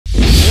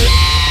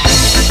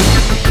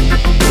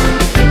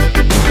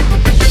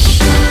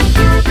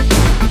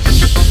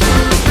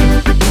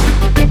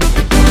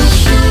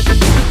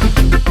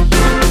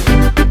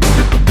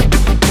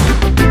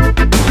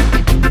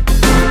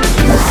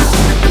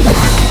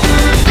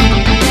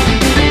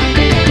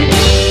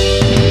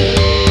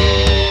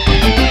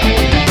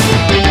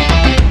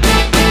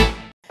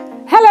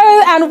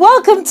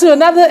to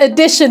another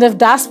edition of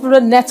Diaspora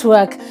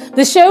Network,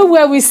 the show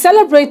where we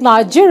celebrate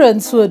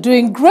Nigerians who are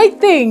doing great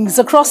things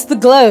across the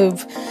globe.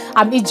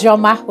 I'm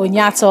Ijeoma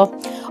Onyato.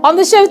 On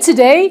the show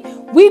today,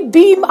 we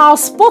beam our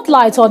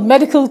spotlight on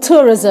medical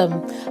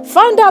tourism,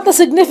 find out the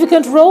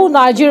significant role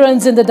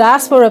Nigerians in the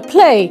diaspora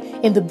play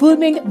in the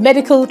booming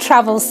medical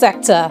travel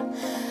sector.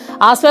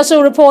 Our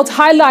special report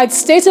highlights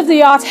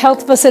state-of-the-art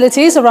health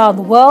facilities around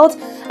the world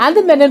and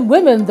the men and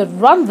women that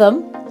run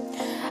them.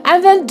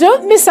 And then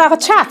don't miss our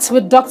chat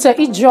with Dr.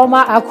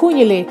 Ijeoma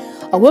Akunyili,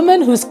 a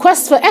woman whose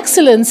quest for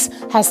excellence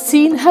has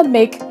seen her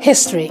make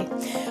history.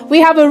 We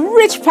have a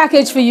rich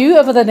package for you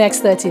over the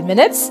next 30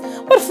 minutes.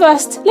 But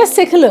first, let's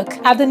take a look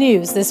at the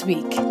news this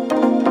week.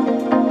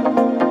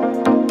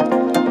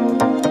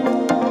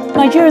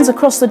 Nigerians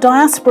across the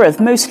diaspora have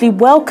mostly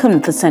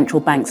welcomed the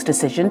central bank's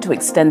decision to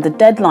extend the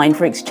deadline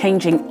for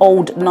exchanging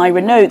old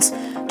Naira notes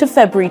to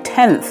February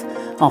 10th,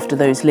 after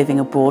those living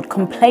abroad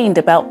complained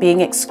about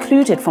being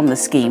excluded from the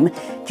scheme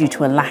due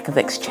to a lack of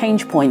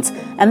exchange points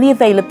and the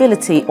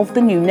availability of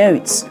the new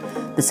notes.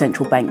 The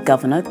central bank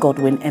governor,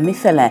 Godwin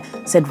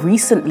Emefiele, said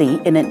recently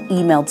in an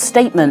emailed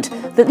statement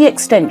that the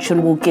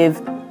extension will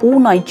give all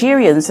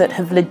Nigerians that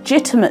have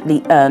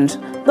legitimately earned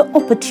the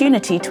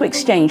opportunity to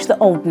exchange the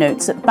old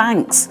notes at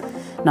banks.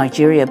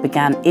 Nigeria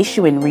began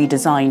issuing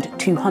redesigned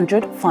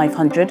 200,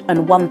 500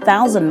 and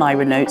 1,000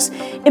 Naira notes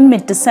in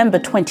mid-December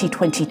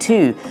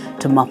 2022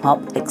 to mop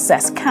up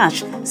excess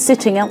cash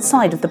sitting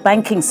outside of the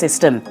banking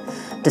system.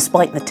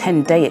 Despite the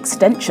 10-day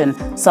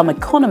extension, some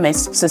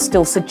economists are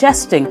still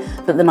suggesting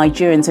that the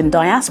Nigerians in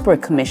Diaspora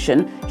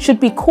Commission should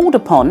be called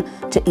upon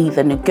to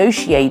either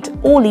negotiate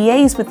or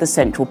liaise with the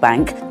central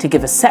bank to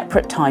give a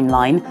separate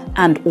timeline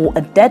and/or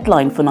a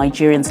deadline for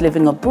Nigerians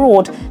living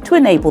abroad to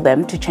enable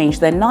them to change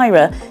their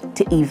Naira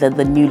to either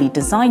the newly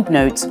designed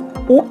notes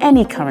or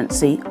any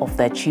currency of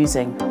their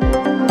choosing.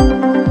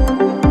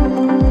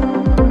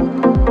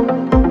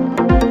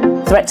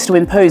 Threats to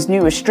impose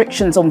new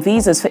restrictions on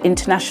visas for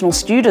international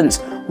students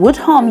would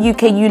harm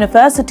UK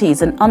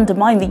universities and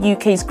undermine the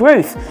UK's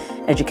growth,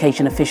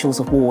 education officials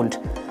have warned.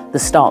 The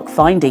stark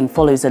finding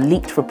follows a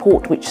leaked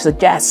report which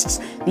suggests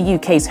the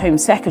UK's Home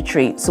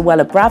Secretary,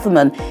 Suella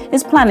Braverman,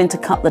 is planning to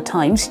cut the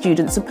time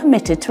students are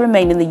permitted to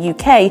remain in the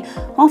UK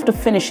after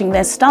finishing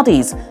their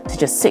studies to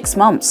just 6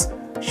 months,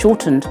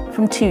 shortened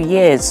from 2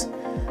 years.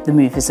 The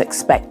move is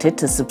expected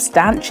to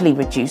substantially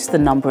reduce the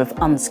number of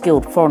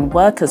unskilled foreign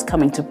workers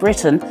coming to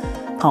Britain,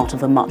 part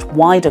of a much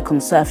wider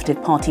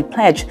Conservative Party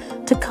pledge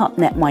to cut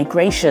net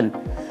migration.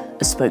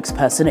 A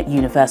spokesperson at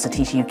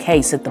Universities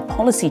UK said the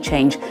policy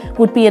change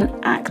would be an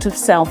act of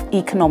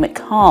self-economic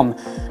harm,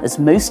 as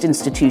most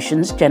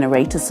institutions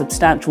generate a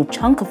substantial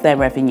chunk of their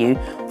revenue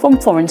from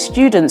foreign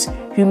students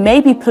who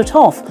may be put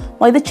off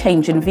by the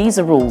change in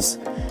visa rules.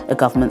 A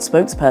government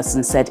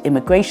spokesperson said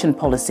immigration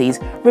policies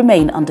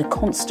remain under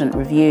constant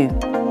review.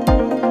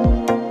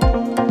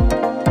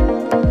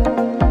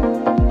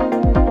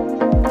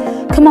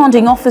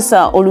 Commanding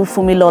Officer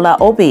Olufunmilola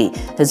Obi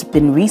has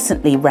been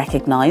recently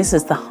recognized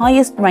as the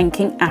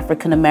highest-ranking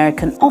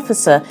African-American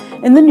officer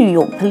in the New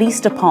York Police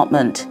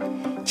Department.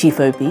 Chief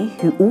Obi,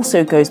 who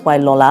also goes by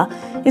Lola,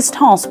 is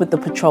tasked with the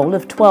patrol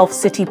of 12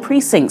 city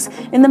precincts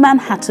in the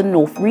Manhattan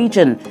North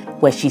region,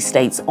 where she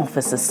states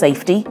officer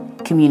safety,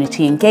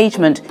 community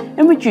engagement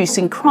and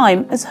reducing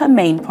crime as her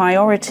main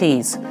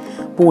priorities.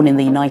 Born in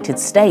the United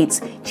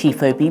States,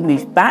 Chief Obi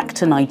moved back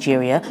to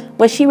Nigeria,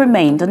 where she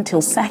remained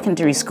until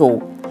secondary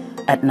school.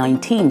 At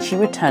 19, she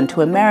returned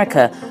to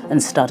America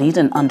and studied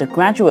an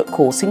undergraduate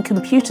course in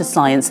computer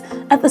science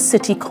at the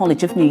City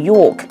College of New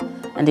York.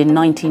 And in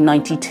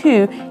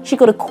 1992, she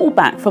got a call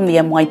back from the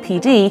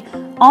NYPD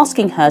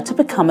asking her to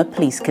become a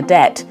police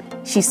cadet.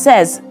 She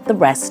says the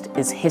rest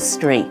is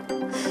history.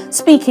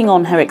 Speaking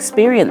on her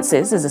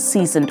experiences as a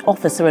seasoned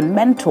officer and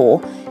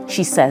mentor,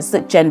 she says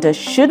that gender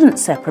shouldn't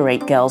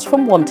separate girls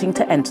from wanting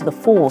to enter the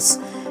force,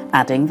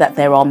 adding that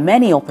there are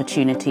many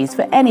opportunities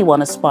for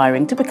anyone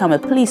aspiring to become a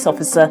police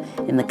officer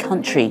in the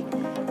country.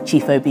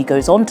 Chief Obi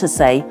goes on to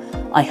say,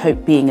 "I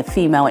hope being a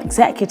female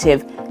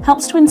executive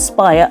helps to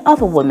inspire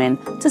other women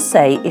to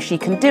say if she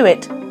can do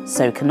it,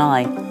 so can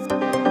I."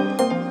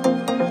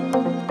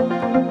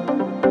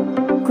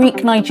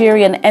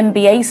 Greek-Nigerian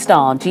NBA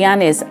star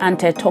Giannis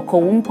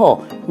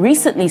Antetokounmpo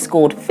recently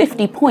scored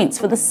 50 points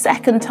for the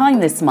second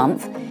time this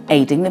month,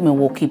 aiding the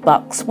Milwaukee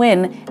Bucks'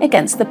 win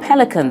against the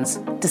Pelicans,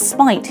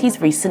 despite his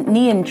recent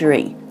knee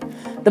injury.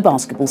 The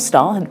basketball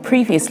star had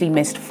previously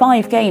missed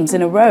 5 games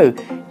in a row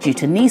due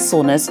to knee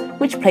soreness,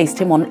 which placed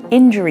him on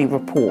injury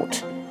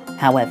report.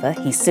 However,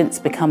 he's since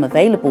become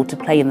available to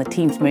play in the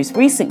team's most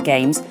recent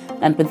games,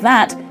 and with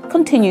that,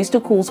 continues to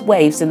cause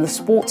waves in the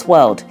sports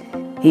world.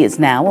 He is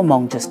now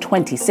among just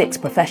 26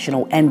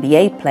 professional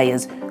NBA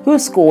players who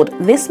have scored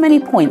this many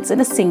points in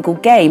a single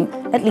game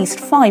at least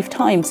 5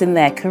 times in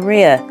their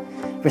career.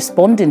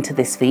 Responding to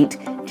this feat,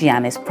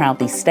 Giannis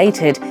proudly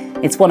stated,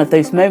 "It's one of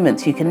those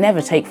moments you can never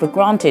take for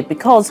granted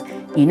because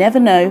you never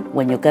know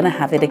when you're going to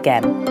have it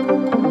again."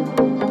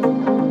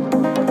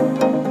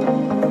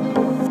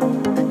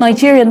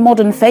 Nigerian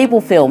modern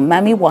fable film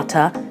Mami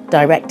Wata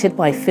directed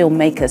by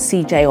filmmaker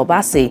C.J.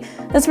 Obasi,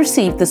 has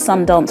received the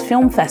Sundance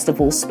Film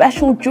Festival's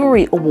Special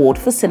Jury Award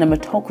for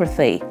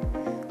Cinematography.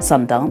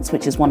 Sundance,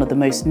 which is one of the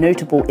most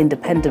notable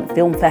independent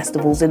film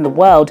festivals in the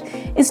world,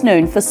 is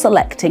known for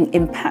selecting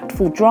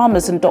impactful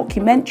dramas and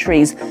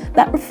documentaries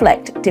that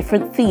reflect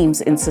different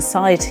themes in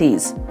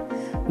societies.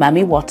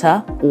 Mami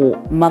Wata,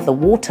 or Mother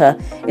Water,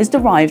 is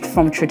derived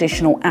from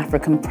traditional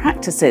African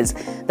practices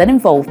that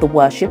involve the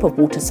worship of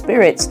water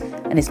spirits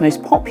and is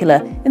most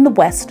popular in the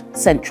West,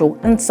 Central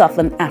and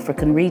Southern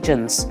African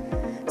regions.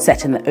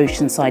 Set in the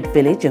oceanside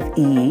village of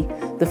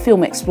Iyi, the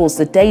film explores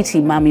the deity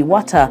Mami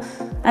Wata,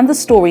 and the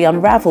story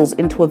unravels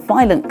into a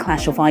violent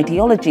clash of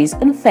ideologies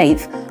and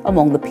faith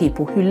among the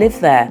people who live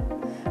there.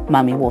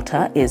 Mami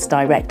Water is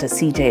director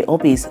C.J.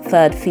 Obi's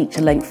third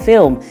feature-length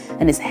film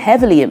and is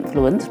heavily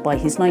influenced by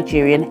his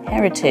Nigerian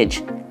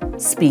heritage.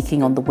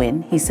 Speaking on the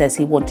win, he says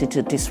he wanted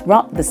to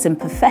disrupt the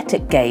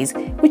sympathetic gaze,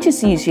 which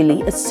is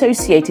usually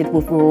associated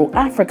with rural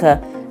Africa,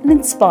 and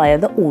inspire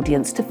the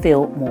audience to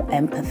feel more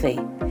empathy.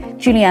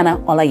 Juliana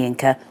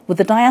Olayinka with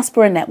the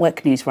Diaspora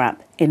Network News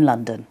Wrap in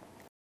London.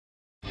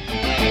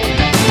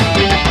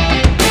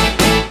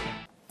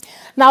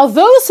 Now,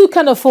 those who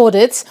can afford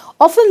it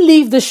often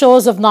leave the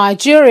shores of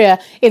Nigeria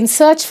in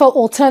search for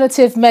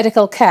alternative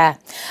medical care.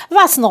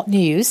 That's not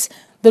news.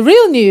 The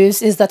real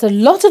news is that a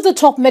lot of the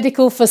top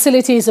medical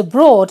facilities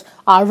abroad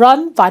are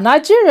run by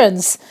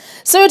Nigerians.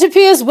 So it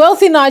appears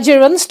wealthy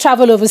Nigerians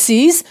travel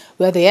overseas,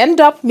 where they end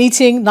up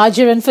meeting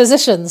Nigerian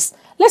physicians.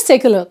 Let's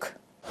take a look.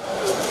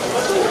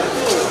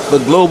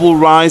 The global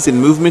rise in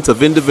movement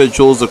of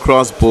individuals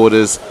across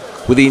borders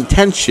with the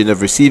intention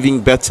of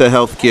receiving better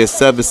healthcare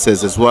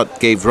services is what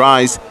gave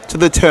rise to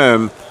the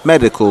term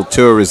medical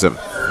tourism.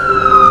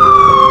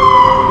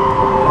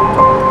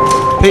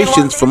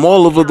 Patients from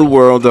all over the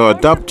world are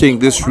adopting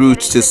this route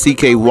to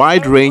seek a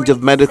wide range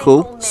of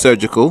medical,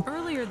 surgical,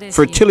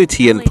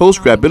 fertility and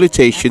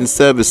post-rehabilitation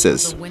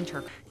services,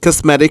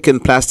 cosmetic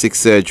and plastic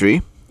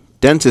surgery,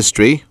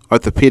 dentistry,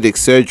 orthopedic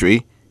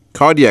surgery,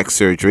 cardiac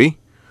surgery,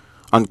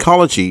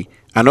 oncology,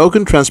 and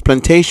organ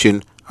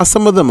transplantation are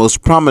some of the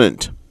most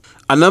prominent.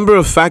 A number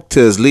of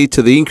factors lead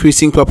to the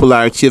increasing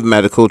popularity of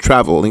medical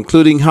travel,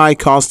 including high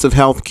cost of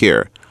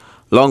healthcare,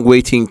 long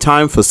waiting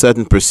time for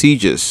certain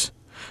procedures,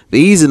 the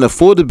ease and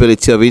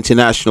affordability of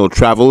international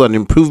travel, and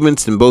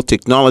improvements in both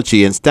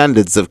technology and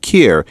standards of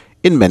care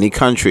in many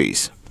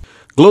countries.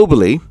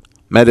 Globally,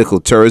 medical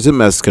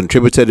tourism has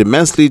contributed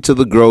immensely to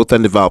the growth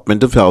and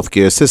development of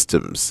healthcare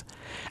systems,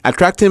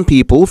 attracting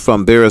people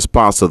from various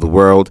parts of the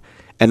world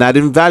and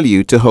adding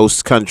value to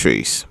host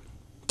countries.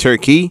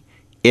 Turkey,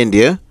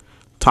 India,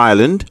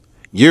 Thailand,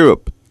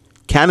 Europe,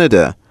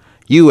 Canada,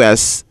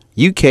 US,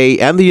 UK,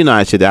 and the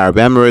United Arab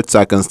Emirates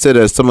are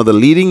considered some of the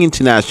leading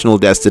international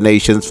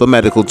destinations for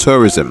medical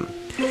tourism.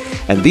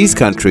 And these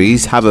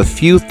countries have a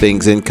few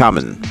things in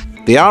common.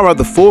 They are at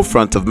the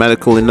forefront of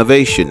medical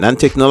innovation and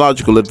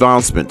technological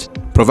advancement,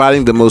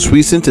 providing the most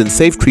recent and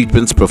safe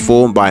treatments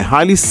performed by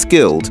highly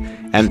skilled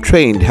and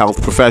trained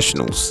health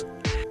professionals.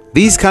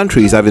 These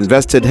countries have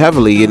invested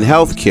heavily in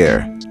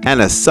healthcare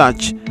and as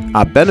such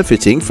are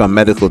benefiting from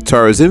medical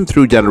tourism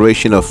through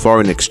generation of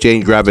foreign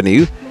exchange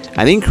revenue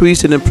and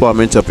increase in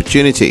employment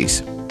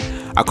opportunities.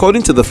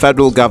 According to the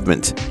federal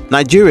government,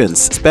 Nigerians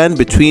spend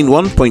between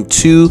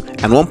 $1.2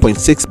 and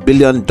 $1.6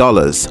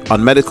 billion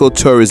on medical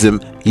tourism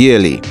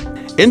yearly.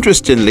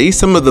 Interestingly,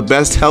 some of the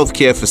best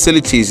healthcare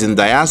facilities in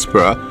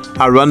diaspora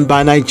are run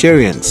by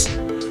Nigerians.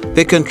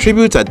 They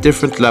contribute at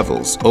different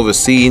levels,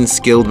 overseeing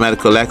skilled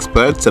medical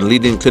experts and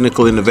leading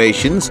clinical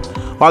innovations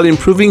while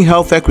improving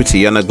health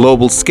equity on a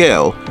global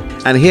scale.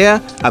 And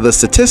here are the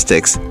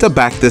statistics to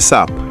back this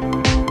up.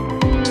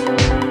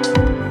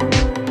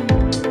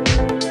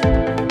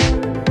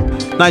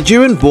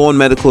 Nigerian-born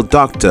medical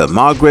doctor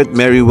Margaret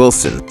Mary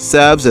Wilson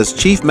serves as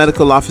Chief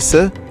Medical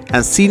Officer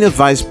and Senior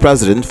Vice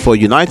President for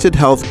United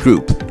Health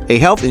Group, a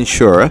health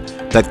insurer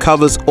that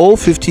covers all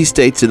 50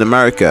 states in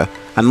America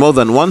and more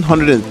than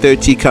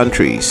 130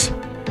 countries.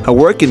 Her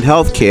work in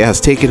healthcare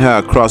has taken her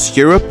across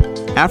Europe,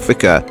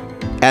 Africa,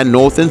 and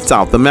North and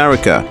South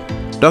America.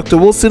 Dr.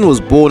 Wilson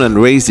was born and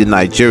raised in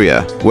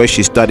Nigeria, where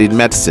she studied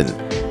medicine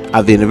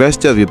at the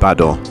University of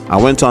Ibadan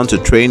and went on to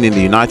train in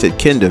the United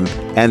Kingdom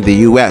and the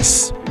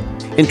US.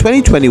 In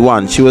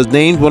 2021, she was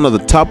named one of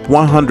the top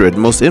 100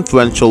 most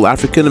influential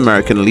African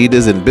American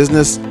leaders in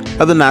business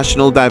by the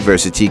National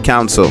Diversity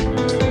Council.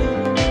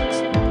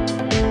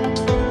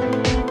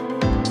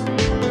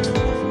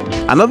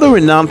 Another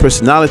renowned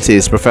personality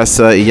is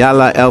Professor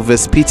Iyala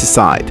Elvis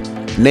Peterside,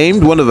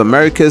 named one of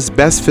America's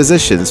best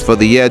physicians for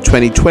the year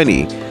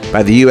 2020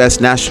 by the U.S.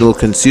 National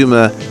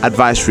Consumer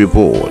Advisory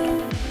Board.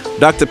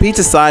 Dr.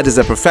 Peterside is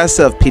a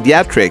professor of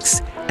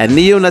pediatrics and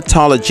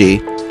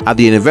neonatology at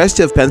the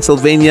University of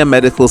Pennsylvania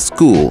Medical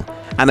School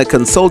and a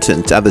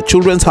consultant at the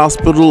Children's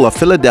Hospital of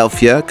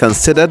Philadelphia,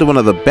 considered one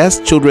of the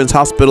best children's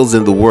hospitals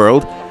in the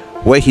world,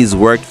 where he's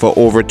worked for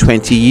over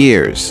 20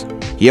 years.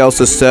 He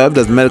also served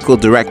as medical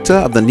director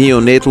of the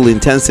Neonatal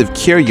Intensive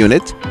Care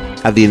Unit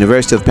at the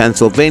University of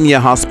Pennsylvania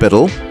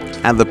Hospital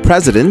and the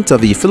president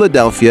of the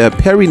Philadelphia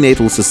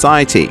Perinatal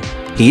Society.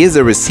 He is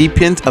a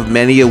recipient of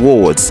many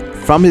awards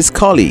from his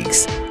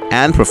colleagues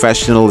and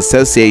professional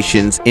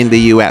associations in the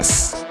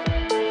U.S.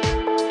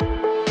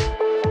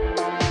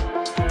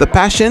 The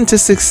passion to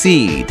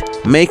succeed,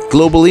 make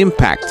global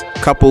impact,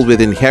 coupled with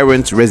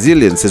inherent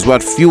resilience is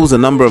what fuels a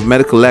number of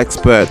medical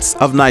experts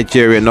of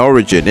Nigerian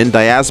origin in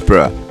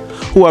diaspora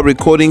who are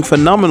recording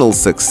phenomenal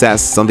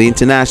success on the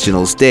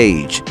international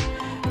stage.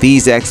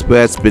 These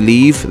experts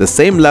believe the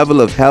same level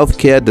of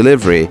healthcare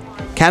delivery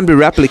can be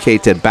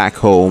replicated back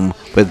home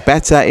with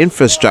better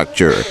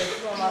infrastructure.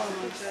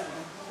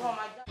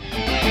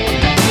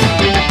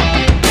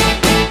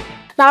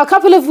 Now, a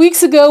couple of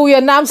weeks ago, we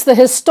announced the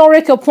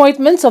historic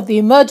appointment of the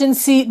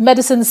emergency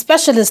medicine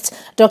specialist,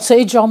 Dr.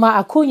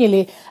 Ijeoma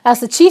Akunyili, as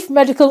the Chief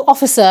Medical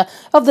Officer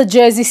of the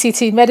Jersey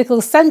City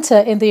Medical Center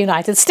in the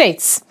United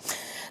States.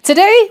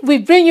 Today, we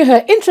bring you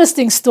her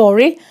interesting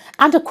story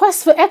and a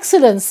quest for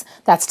excellence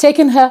that's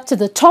taken her to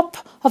the top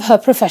of her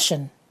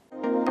profession.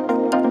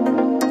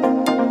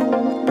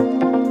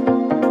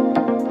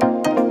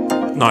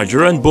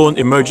 Nigerian-born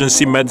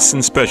emergency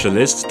medicine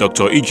specialist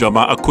Dr.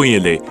 Ijeoma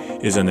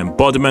Akunyili is an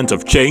embodiment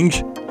of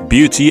change,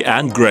 beauty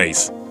and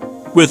grace.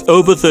 With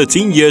over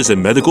 13 years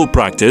in medical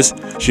practice,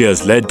 she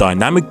has led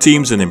dynamic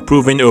teams in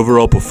improving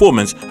overall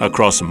performance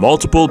across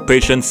multiple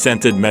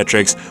patient-centered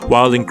metrics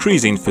while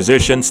increasing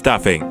physician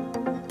staffing.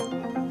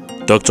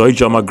 Dr.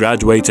 Ijeoma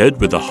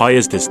graduated with the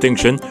highest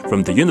distinction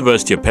from the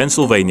University of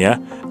Pennsylvania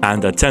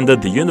and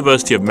attended the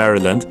University of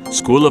Maryland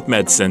School of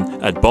Medicine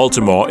at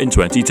Baltimore in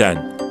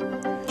 2010.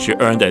 She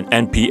earned an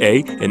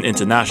NPA in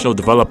International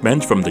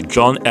Development from the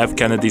John F.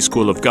 Kennedy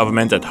School of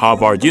Government at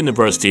Harvard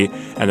University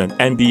and an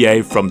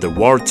MBA from the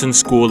Wharton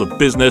School of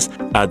Business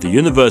at the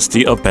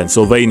University of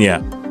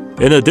Pennsylvania.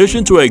 In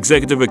addition to her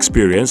executive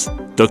experience,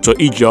 Dr.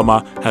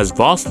 Ijeoma has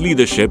vast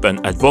leadership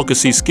and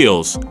advocacy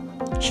skills.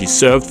 She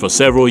served for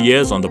several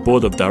years on the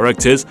board of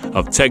directors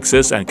of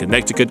Texas and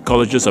Connecticut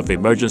Colleges of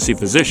Emergency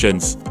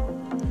Physicians.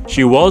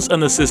 She was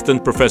an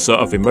assistant professor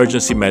of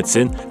emergency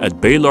medicine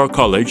at Baylor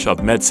College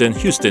of Medicine,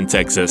 Houston,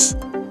 Texas.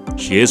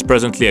 She is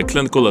presently a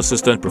clinical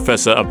assistant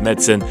professor of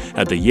medicine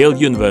at the Yale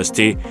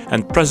University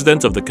and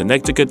president of the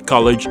Connecticut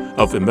College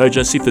of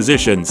Emergency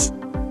Physicians.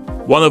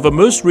 One of her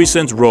most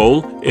recent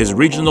roles is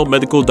Regional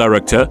Medical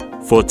Director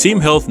for Team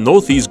Health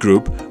Northeast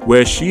Group,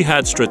 where she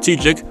had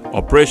strategic,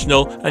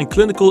 operational and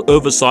clinical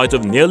oversight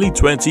of nearly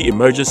 20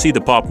 emergency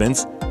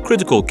departments,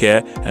 critical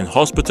care and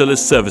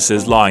hospitalist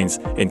services lines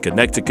in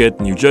Connecticut,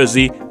 New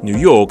Jersey, New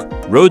York,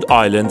 Rhode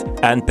Island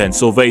and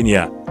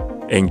Pennsylvania.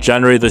 In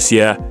January this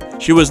year,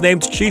 she was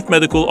named Chief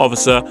Medical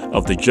Officer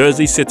of the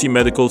Jersey City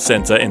Medical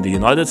Center in the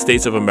United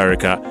States of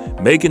America,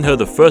 making her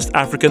the first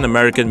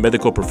African-American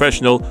medical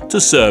professional to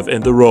serve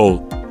in the role.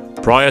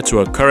 Prior to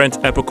her current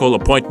epochal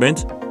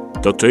appointment,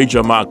 Dr.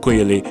 Ijeoma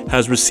Akunyili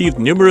has received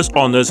numerous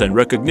honors and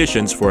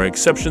recognitions for her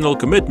exceptional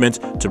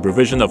commitment to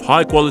provision of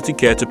high-quality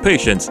care to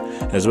patients,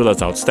 as well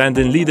as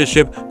outstanding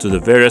leadership to the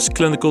various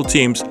clinical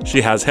teams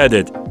she has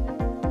headed.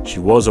 She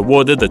was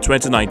awarded the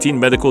 2019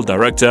 Medical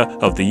Director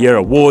of the Year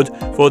Award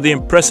for the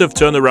impressive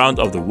turnaround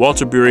of the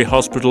Waterbury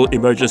Hospital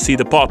Emergency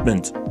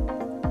Department.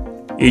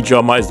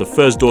 Ijeoma is the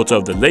first daughter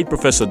of the late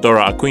Professor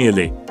Dora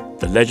Akunyili,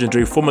 the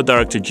legendary former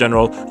Director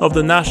General of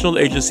the National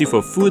Agency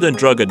for Food and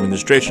Drug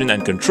Administration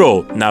and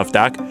Control,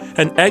 NAFDAC,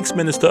 and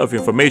ex-Minister of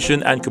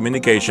Information and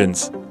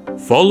Communications.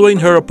 Following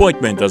her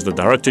appointment as the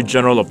Director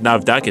General of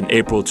NAFDAC in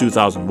April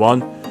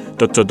 2001,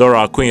 Dr.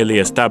 Dora Akunyili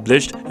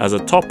established as a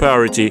top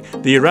priority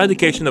the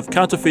eradication of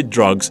counterfeit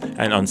drugs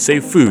and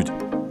unsafe food.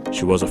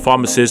 She was a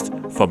pharmacist,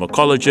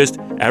 pharmacologist,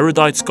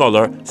 erudite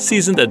scholar,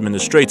 seasoned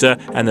administrator,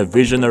 and a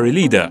visionary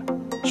leader.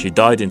 She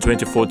died in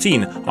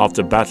 2014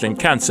 after battling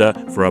cancer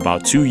for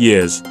about 2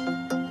 years.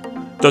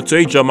 Dr.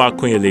 Ijeoma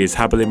Akunyili is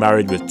happily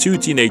married with 2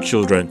 teenage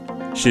children.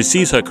 She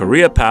sees her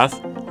career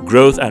path,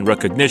 growth and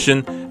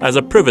recognition as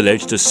a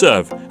privilege to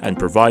serve and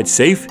provide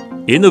safe,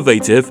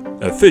 innovative,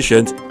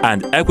 efficient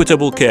and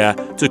equitable care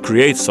to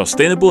create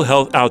sustainable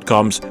health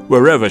outcomes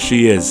wherever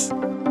she is.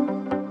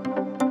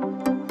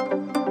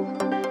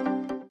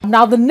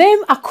 Now, the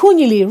name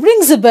Akunyili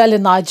rings a bell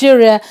in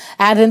Nigeria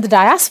and in the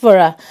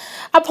diaspora.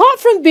 Apart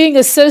from being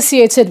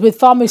associated with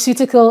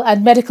pharmaceutical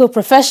and medical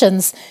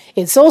professions,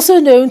 it's also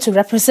known to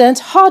represent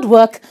hard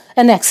work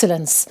and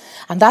excellence.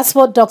 And that's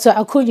what Dr.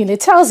 Akunyili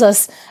tells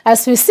us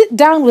as we sit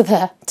down with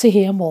her to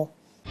hear more.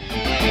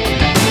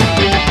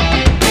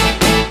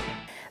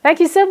 Thank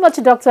you so much,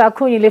 Dr.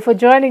 Akunyili, for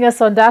joining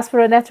us on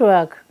Diaspora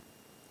Network.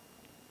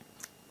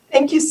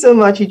 Thank you so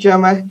much,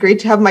 Ijeoma. Great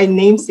to have my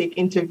namesake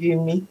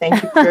interviewing me.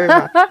 Thank you very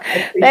much.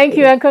 Thank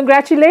you, and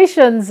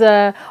congratulations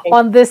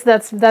on this.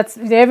 That's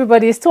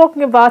everybody's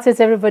talking about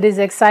it. Everybody's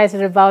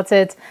excited about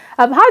it.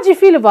 How do you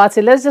feel about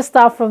it? Let's just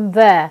start from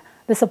there.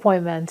 This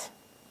appointment.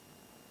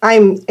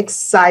 I'm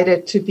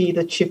excited to be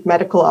the Chief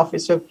Medical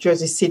Officer of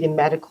Jersey City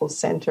Medical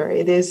Center.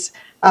 It is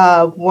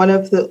one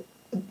of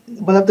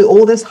the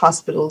oldest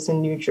hospitals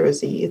in New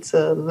Jersey. It's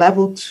a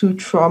level 2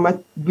 trauma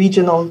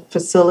regional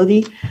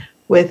facility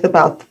with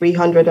about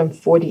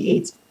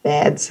 348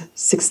 beds,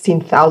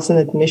 16,000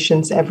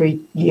 admissions every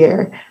year,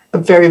 a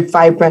very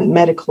vibrant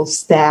medical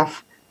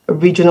staff, a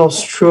regional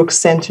stroke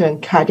center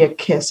and cardiac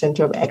care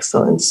center of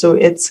excellence. So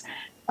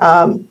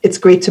it's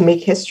great to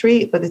make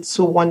history, but it's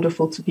so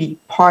wonderful to be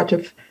part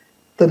of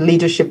the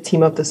leadership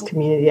team of this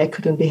community. I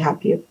couldn't be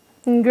happier.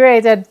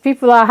 Great, and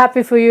people are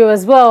happy for you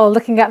as well,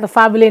 looking at the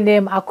family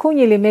name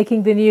Akunyili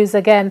making the news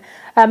again.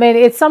 I mean,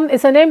 it's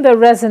a name that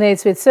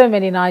resonates with so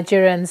many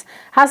Nigerians.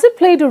 Has it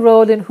played a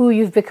role in who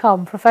you've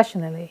become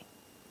professionally?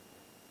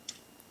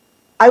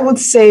 I would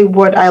say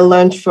what I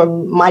learned from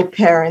my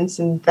parents,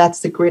 and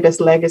that's the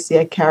greatest legacy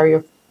I carry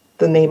of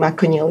the name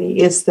Akunyili,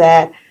 is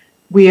that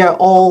we are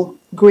all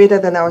greater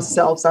than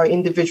ourselves, our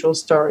individual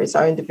stories,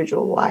 our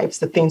individual lives,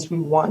 the things we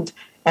want.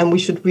 And we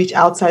should reach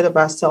outside of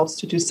ourselves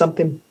to do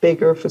something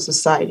bigger for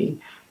society,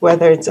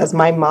 whether it's as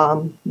my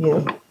mom,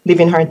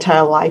 living her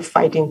entire life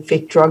fighting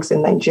fake drugs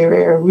in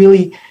Nigeria,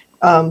 really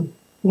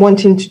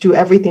wanting to do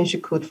everything she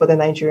could for the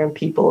Nigerian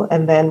people.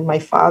 And then my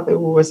father,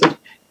 who was a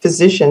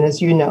physician,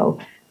 as you know,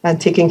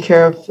 and taking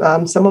care of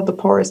some of the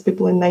poorest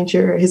people in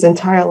Nigeria his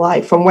entire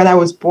life, from when I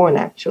was born,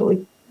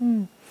 actually.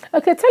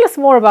 Okay, tell us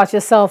more about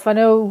yourself. I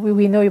know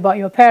we know about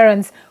your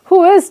parents.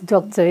 Who is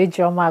Dr.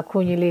 Ijeoma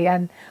Akunyili,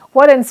 and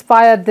what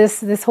inspired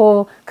this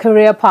whole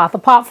career path,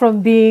 apart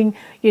from being,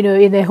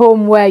 in a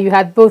home where you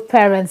had both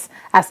parents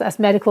as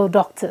medical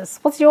doctors?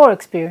 What's your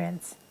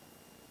experience?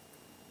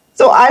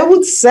 So I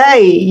would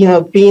say,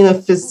 being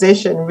a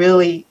physician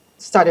really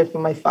started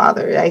from my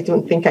father. I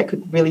don't think I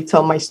could really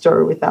tell my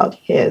story without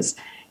his.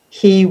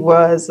 He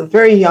was a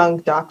very young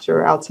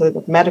doctor outside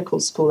of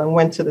medical school and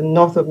went to the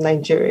north of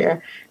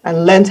Nigeria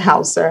and learned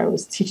Hausa and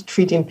was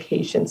treating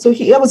patients. So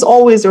I was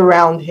always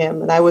around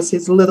him, and I was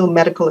his little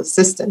medical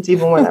assistant,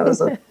 even when I was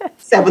a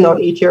 7 or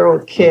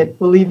 8-year-old kid.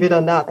 Believe it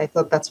or not, I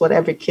thought that's what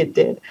every kid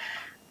did.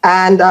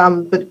 And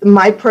but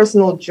my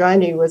personal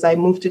journey was I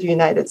moved to the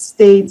United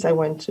States. I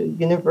went to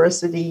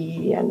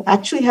university and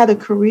actually had a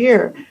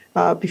career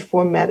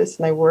before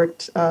medicine. I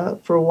worked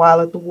for a while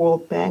at the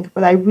World Bank,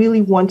 but I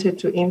really wanted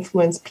to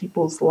influence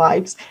people's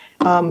lives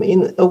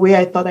in a way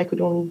I thought I could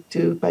only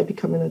do by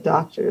becoming a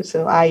doctor.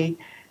 So I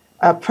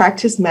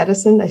practiced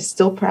medicine. I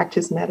still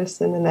practice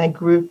medicine, and I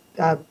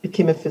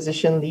became a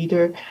physician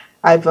leader.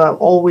 I've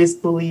always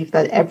believed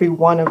that every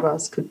one of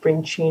us could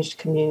bring change to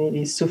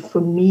communities. So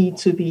for me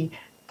to be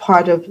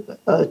part of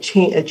a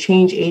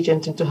change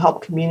agent and to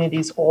help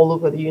communities all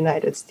over the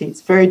United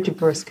States, very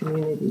diverse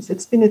communities.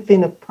 It's been a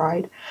thing of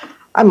pride.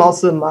 I'm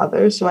also a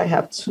mother, so I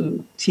have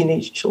 2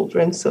 teenage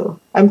children, so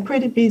I'm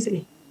pretty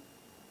busy.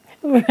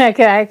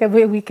 Okay,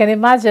 we can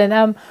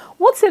imagine.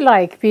 What's it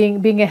like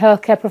being a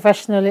healthcare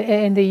professional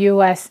in the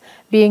US,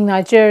 being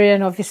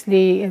Nigerian,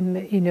 obviously,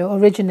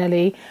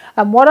 originally?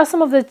 What are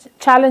some of the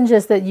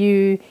challenges that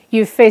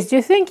you faced? Do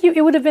you think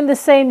it would have been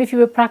the same if you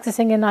were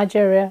practicing in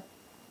Nigeria?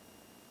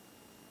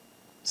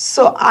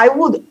 So I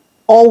would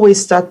always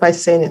start by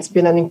saying it's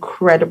been an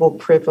incredible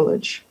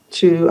privilege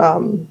to,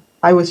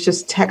 I was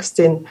just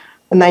texting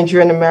a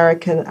Nigerian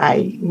American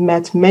I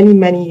met many,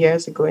 many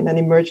years ago in an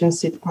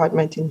emergency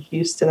department in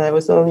Houston. I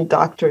was the only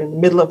doctor in the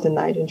middle of the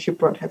night, and she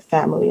brought her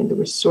family, and they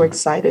were so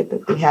excited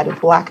that they had a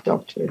Black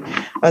doctor,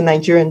 a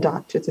Nigerian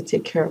doctor, to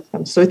take care of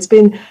them. So it's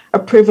been a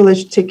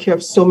privilege to take care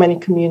of so many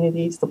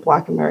communities, the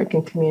Black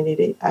American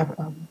community,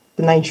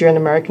 the Nigerian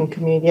American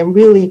community, and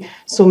really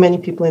so many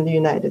people in the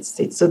United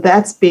States. So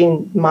that's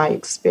been my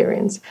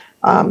experience.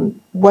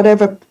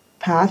 Whatever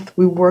path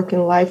we work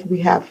in life,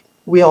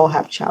 we all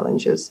have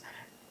challenges,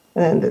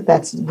 and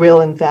that's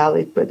real and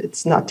valid, but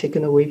it's not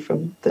taken away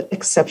from the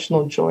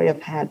exceptional joy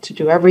I've had to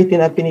do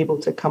everything I've been able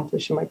to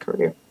accomplish in my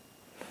career.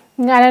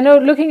 And I know,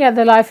 looking at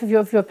the life of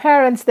your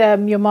parents,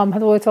 your mom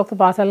had always talked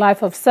about a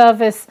life of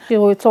service. She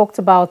always talked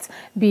about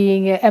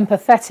being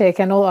empathetic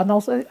and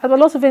also a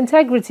lot of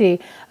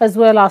integrity as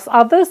well.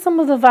 Are those some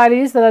of the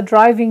values that are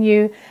driving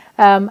you?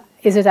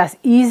 Is it as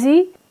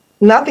easy?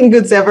 Nothing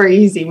good's ever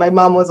easy. My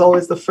mom was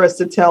always the first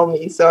to tell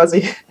me. So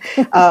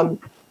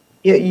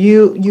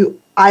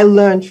I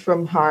learned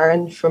from her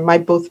and from my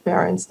both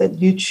parents that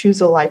you choose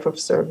a life of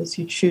service.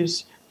 You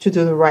choose to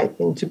do the right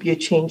thing, to be a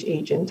change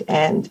agent,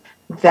 and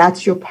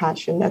that's your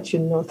passion, that's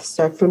your North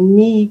Star. For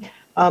me,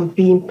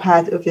 being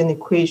part of an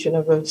equation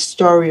of a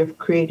story of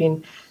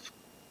creating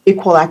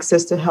equal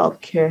access to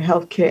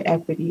healthcare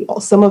equity,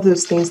 some of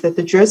those things that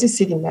the Jersey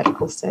City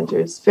Medical Center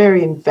is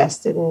very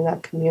invested in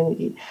that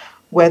community,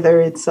 whether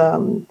it's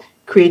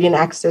creating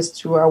access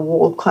to our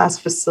world-class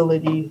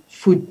facility,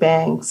 food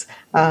banks,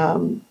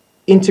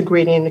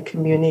 integrating in the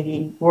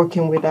community,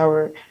 working with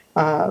our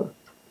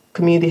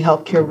community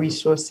healthcare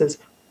resources,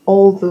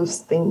 all those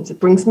things. It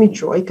brings me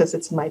joy because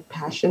it's my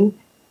passion.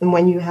 And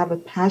when you have a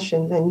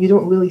passion, then you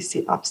don't really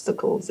see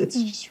obstacles. It's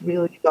just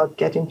really about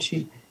getting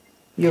to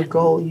your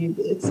goal.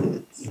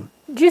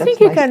 Do you think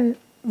you can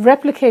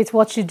replicate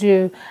what you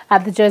do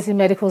at the Jersey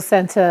Medical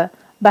Center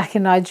back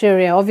in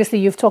Nigeria? Obviously,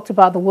 you've talked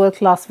about the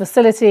world-class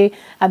facility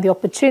and the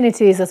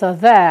opportunities that are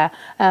there.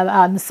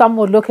 And some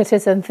would look at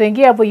it and think,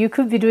 yeah, but you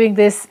could be doing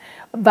this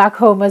back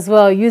home as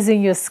well,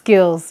 using your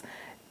skills.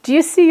 Do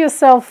you see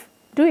yourself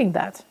doing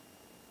that?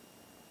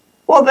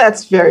 Well,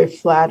 that's very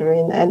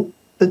flattering. And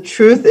the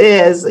truth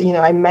is,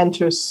 I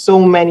mentor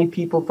so many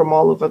people from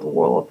all over the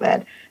world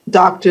that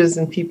doctors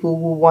and people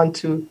who want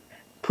to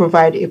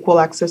provide equal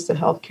access to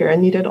healthcare are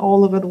needed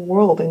all over the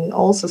world and in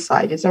all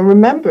societies. And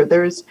remember,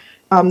 the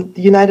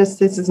United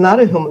States is not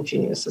a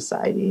homogeneous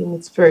society, and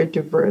it's very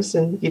diverse.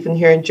 And even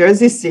here in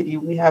Jersey City,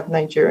 we have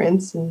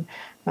Nigerians and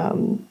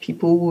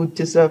people who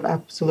deserve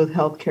absolute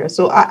healthcare.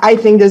 So I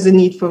think there's a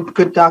need for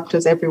good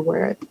doctors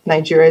everywhere.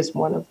 Nigeria is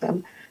one of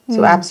them.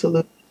 So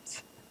absolutely,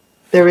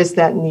 there is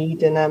that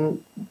need, and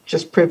I'm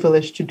just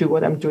privileged to do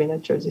what I'm doing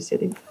at Jersey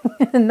City.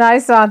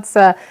 Nice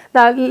answer.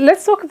 Now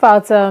let's talk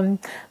about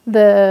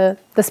the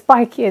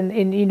spike in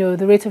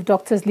the rate of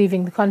doctors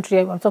leaving the country.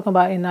 I'm talking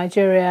about in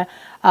Nigeria,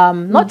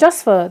 not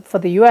just for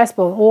the US,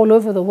 but all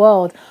over the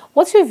world.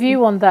 What's your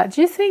view on that?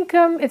 Do you think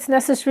it's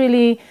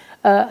necessarily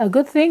a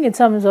good thing in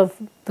terms of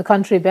the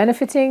country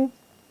benefiting?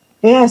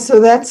 Yeah, so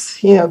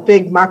that's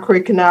big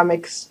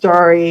macroeconomic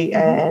story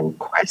and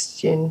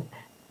question.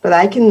 But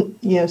I can,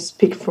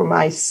 speak for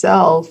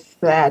myself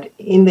that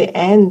in the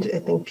end, I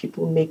think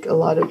people make a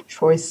lot of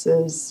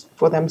choices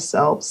for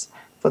themselves,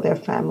 for their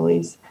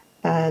families.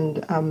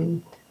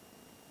 And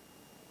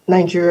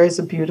Nigeria is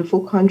a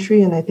beautiful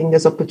country, and I think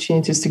there's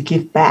opportunities to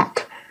give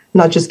back,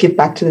 not just give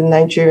back to the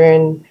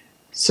Nigerian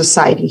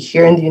society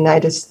here in the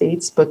United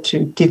States, but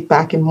to give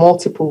back in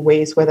multiple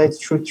ways, whether it's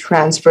through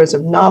transfers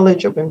of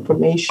knowledge, of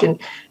information.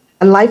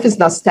 And life is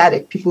not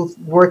static. People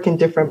work in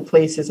different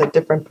places at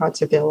different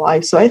parts of their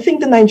life. So I think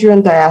the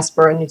Nigerian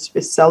diaspora needs to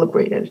be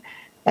celebrated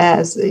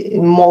as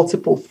in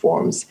multiple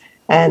forms.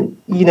 And,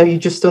 you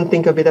just don't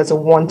think of it as a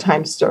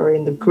one-time story.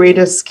 In the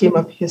greater scheme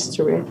of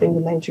history, I think the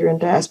Nigerian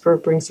diaspora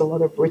brings a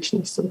lot of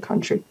richness to the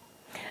country.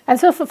 And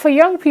so for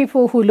young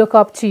people who look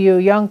up to you,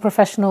 young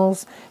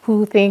professionals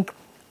who think,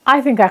 I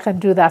think I can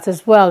do that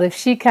as well. If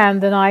she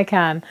can, then I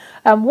can.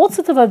 What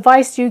sort of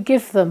advice do you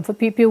give them for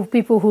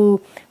people who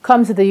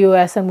come to the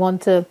US and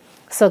want to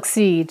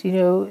succeed?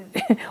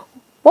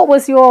 What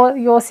was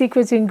your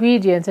secret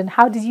ingredient, and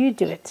how did you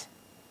do it?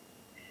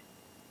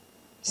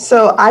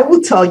 So I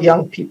would tell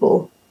young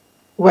people,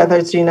 whether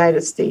it's the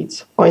United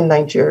States or in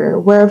Nigeria,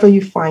 wherever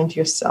you find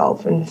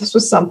yourself, and this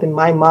was something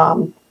my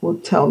mom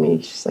would tell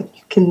me, she's like,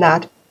 you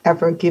cannot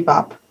ever give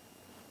up.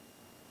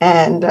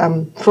 And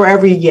for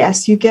every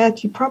yes you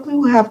get, you probably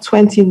will have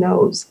 20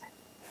 no's.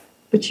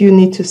 But you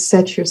need to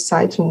set your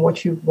sights on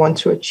what you want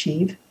to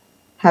achieve,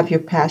 have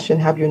your passion,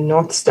 have your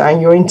North Star, and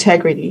your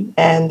integrity.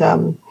 And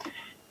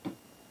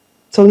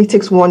it only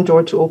takes one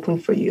door to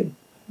open for you.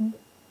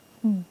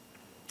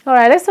 All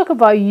right, let's talk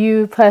about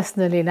you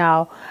personally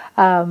now.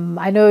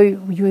 I know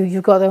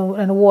you got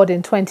an award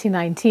in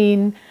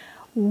 2019.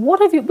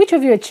 Which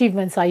of your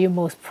achievements are you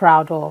most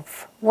proud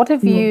of? What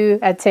have you,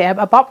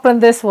 apart from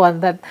this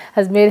one that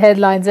has made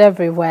headlines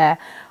everywhere,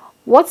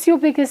 what's your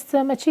biggest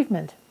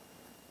achievement?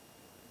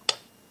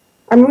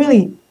 I'm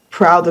really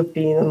proud of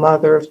being a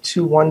mother of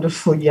two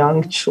wonderful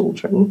young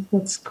children.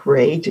 That's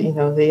great.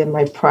 They are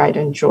my pride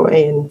and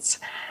joy. And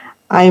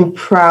I'm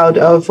proud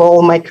of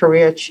all my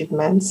career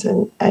achievements.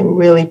 And I'm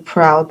really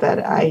proud that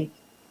I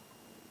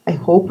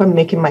hope I'm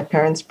making my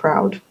parents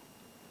proud.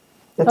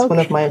 That's one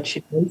of my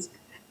achievements.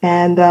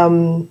 And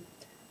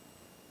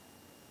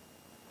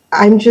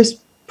I'm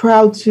just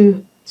proud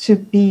to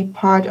be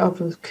part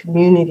of a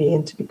community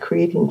and to be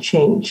creating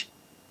change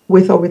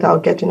with or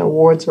without getting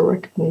awards or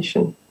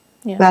recognition.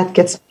 Yeah. That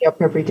gets me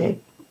up every day.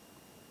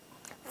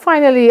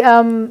 Finally,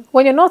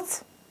 when you're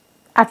not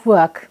at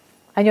work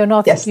and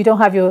you don't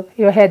have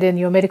your head in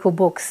your medical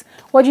books,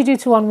 what do you do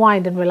to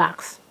unwind and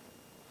relax?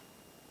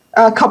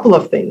 A couple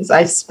of things.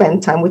 I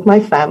spend time with my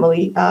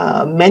family.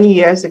 Many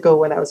years ago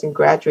when I was in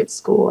graduate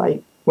school, I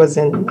was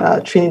in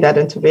Trinidad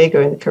and Tobago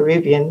in the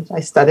Caribbean. I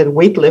started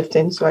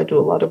weightlifting, so I do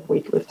a lot of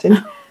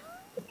weightlifting.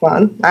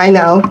 Fun. I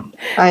know.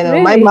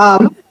 Really? My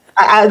mom,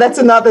 that's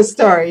another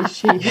story.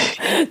 She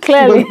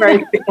was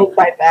very tickled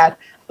by that,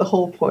 the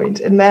whole point.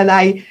 And then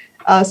I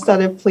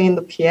started playing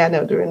the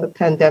piano during the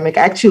pandemic.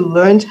 I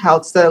actually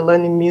started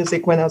learning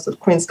music when I was at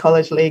Queen's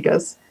College,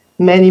 Lagos,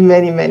 many,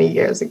 many, many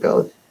years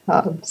ago.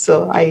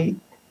 So I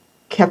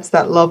kept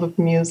that love of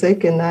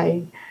music, and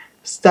I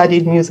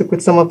studied music with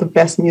some of the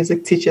best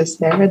music teachers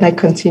there, and I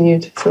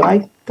continued.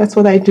 So that's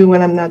what I do when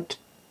I'm not.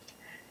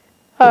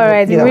 All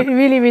right.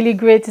 Really, really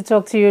great to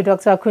talk to you,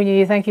 Dr.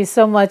 Akunyili. Thank you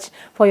so much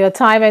for your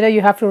time. I know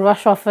you have to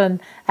rush off and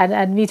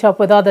meet up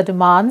with other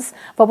demands,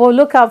 but we'll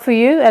look out for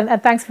you,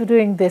 and thanks for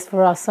doing this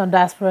for us on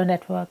Diaspora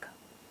Network.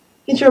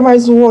 It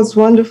was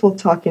wonderful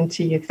talking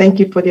to you. Thank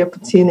you for the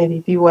opportunity.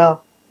 Be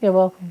well. You're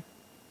welcome.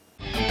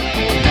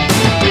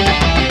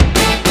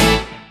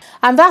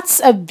 And that's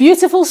a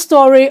beautiful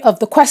story of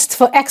the quest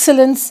for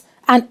excellence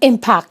and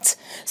impact.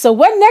 So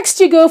when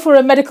next you go for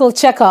a medical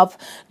checkup,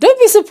 don't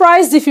be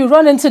surprised if you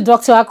run into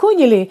Dr.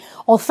 Akunyili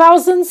or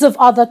thousands of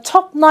other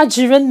top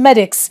Nigerian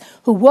medics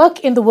who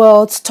work in the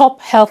world's top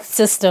health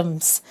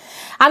systems.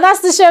 And that's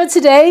the show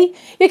today.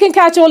 You can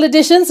catch all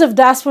editions of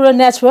Diaspora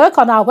Network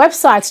on our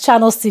website,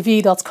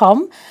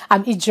 channelstv.com.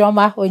 I'm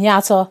Ijeoma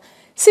Onyato.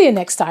 See you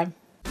next time.